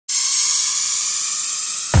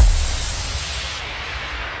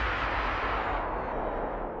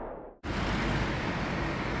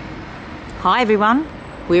Hi everyone,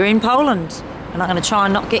 we're in Poland and I'm going to try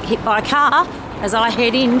and not get hit by a car as I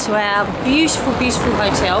head into our beautiful, beautiful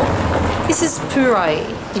hotel. This is Puro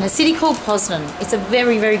in a city called Poznan. It's a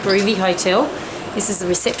very, very groovy hotel. This is the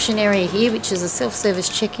reception area here, which is a self-service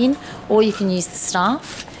check-in, or you can use the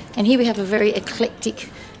staff. And here we have a very eclectic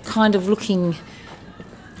kind of looking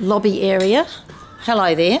lobby area.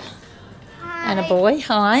 Hello there. Hi. And a boy,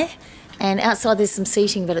 hi. And outside there's some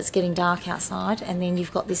seating, but it's getting dark outside. And then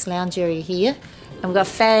you've got this lounge area here. And we've got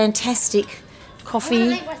fantastic coffee. I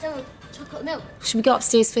want to make myself chocolate milk. Should we go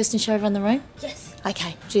upstairs first and show everyone the room? Yes.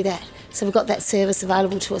 Okay, do that. So we've got that service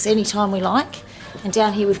available to us anytime we like. And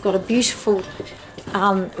down here we've got a beautiful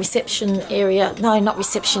reception area. No, not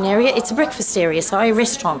reception area. It's a breakfast area, sorry, a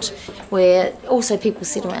restaurant where also people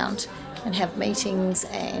sit around and have meetings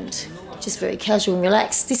and just very casual and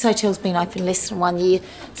relaxed. This hotel's been open less than 1 year,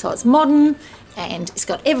 so it's modern and it's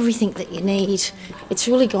got everything that you need. It's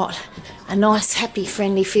really got a nice, happy,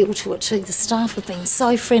 friendly feel to it too. The staff have been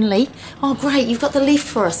so friendly. Oh great, you've got the lift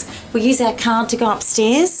for us. We'll use our card to go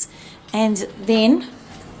upstairs and then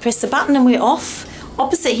press the button and we're off.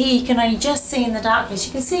 Opposite here you can only just see in the darkness.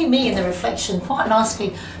 You can see me in the reflection quite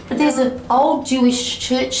nicely. But there's an old Jewish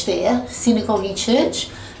church there, synagogue church,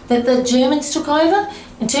 that the Germans took over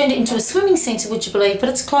and turned it into a swimming centre, would you believe? But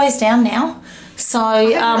it's closed down now. So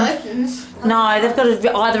no, they've got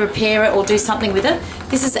to either repair it or do something with it.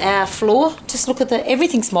 This is our floor. Just look at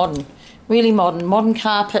everything's modern, really modern. Modern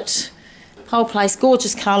carpet, whole place,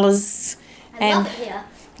 gorgeous colours. I love it here.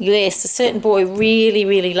 Yes, a certain boy really,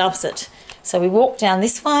 really loves it. So we walk down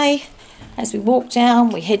this way. As we walk down,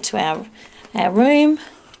 we head to our room.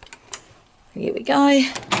 Here we go.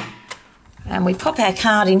 And we pop our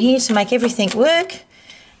card in here to make everything work.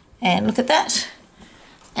 And look at that.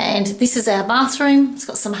 And this is our bathroom. It's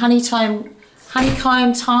got some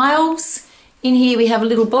honeycomb tiles. In here we have a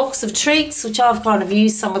little box of treats, which I've kind of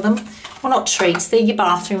used some of them. Well, not treats, they're your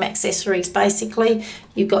bathroom accessories basically.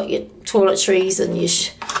 You've got your toiletries and your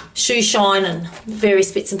shoe shine and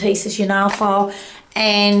various bits and pieces, your nail file.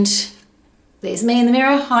 And there's me in the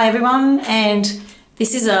mirror. Hi everyone. And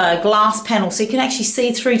this is a glass panel, so you can actually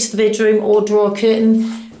see through to the bedroom or draw a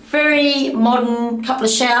curtain. Very modern, couple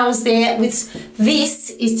of showers there. With this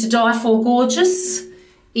is to die for gorgeous.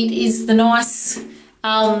 It is the nice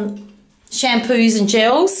shampoos and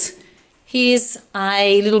gels. Here's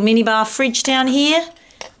a little minibar fridge down here,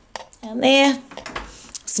 down there.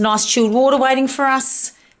 It's nice chilled water waiting for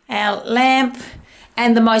us. Our lamp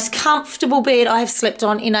and the most comfortable bed I have slept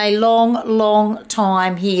on in a long, long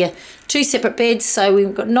time here. 2 separate beds, so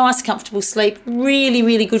we've got nice comfortable sleep. Really,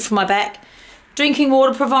 really good for my back. Drinking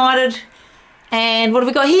water provided. And what have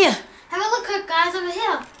we got here? Have a look, guys, over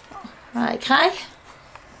here. Okay.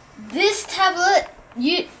 This tablet,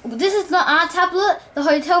 this is not our tablet. The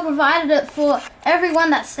hotel provided it for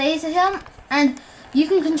everyone that stays at home, and you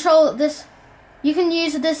can control this. You can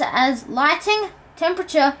use this as lighting,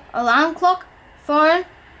 temperature, alarm clock, phone,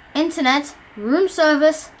 internet, room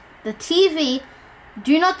service, the TV,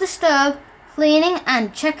 do not disturb, cleaning,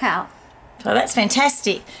 and checkout. So that's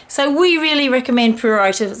fantastic. So we really recommend Puro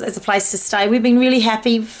as a place to stay. We've been really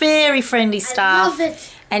happy, very friendly staff. I love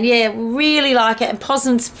it. And yeah, really like it. And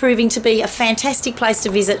Poznan's proving to be a fantastic place to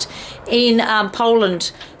visit in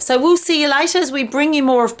Poland. So we'll see you later as we bring you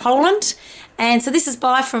more of Poland. And so this is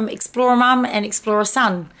bye from Exploramum and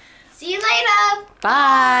Explorasun. See you later.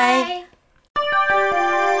 Bye. Bye.